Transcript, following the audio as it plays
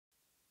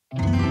So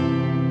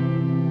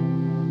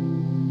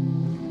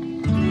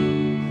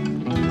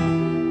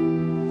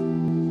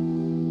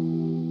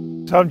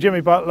I'm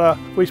Jimmy Butler.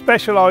 We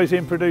specialise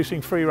in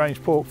producing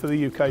free-range pork for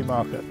the UK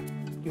market.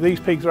 These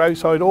pigs are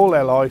outside all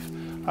their life,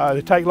 they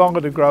take longer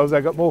to grow,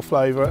 they've got more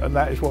flavour, and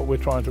that is what we're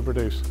trying to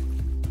produce.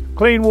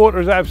 Clean water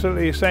is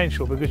absolutely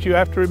essential because you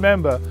have to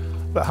remember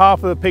that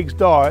half of the pig's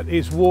diet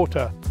is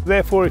water.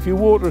 Therefore, if your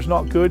water is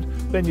not good,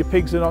 then your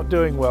pigs are not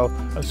doing well.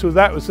 And so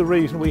that was the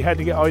reason we had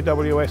to get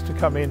IWS to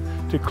come in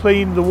to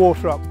clean the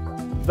water up.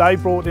 They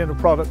brought in a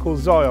product called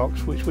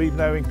Ziox, which we've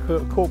now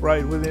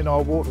incorporated within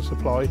our water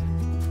supply.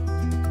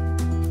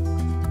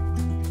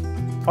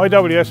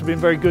 IWS have been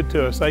very good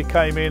to us. They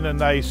came in and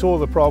they saw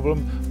the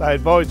problem, they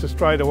advised us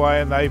straight away,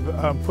 and they've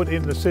put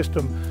in the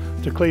system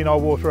to clean our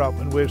water up,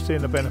 and we're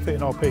seeing the benefit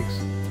in our pigs.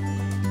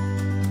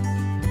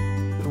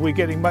 We're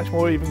getting much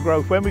more even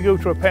growth. When we go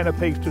to a pen of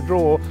pigs to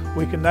draw,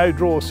 we can now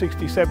draw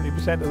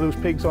 60–70% of those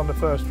pigs on the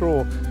first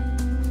draw.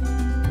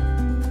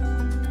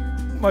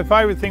 My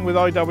favourite thing with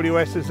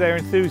IWS is their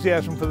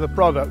enthusiasm for the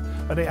product,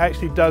 and it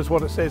actually does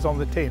what it says on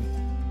the tin.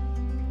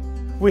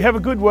 We have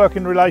a good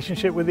working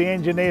relationship with the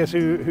engineers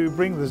who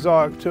bring the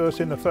Ziox to us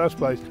in the first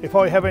place. If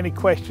I have any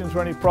questions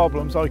or any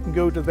problems, I can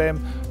go to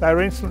them.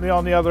 They're instantly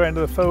on the other end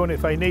of the phone.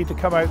 If they need to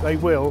come out, they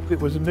will. It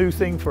was a new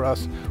thing for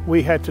us.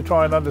 We had to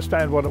try and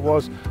understand what it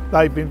was.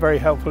 They've been very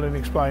helpful in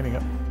explaining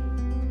it.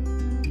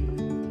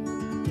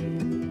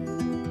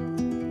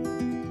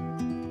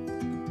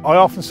 I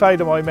often say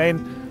to my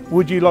men,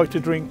 would you like to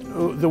drink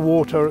the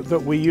water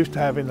that we used to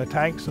have in the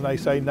tanks? And they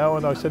say no,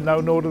 and I said no,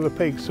 nor do the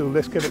pigs, so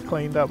let's get it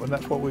cleaned up, and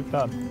that's what we've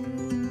done.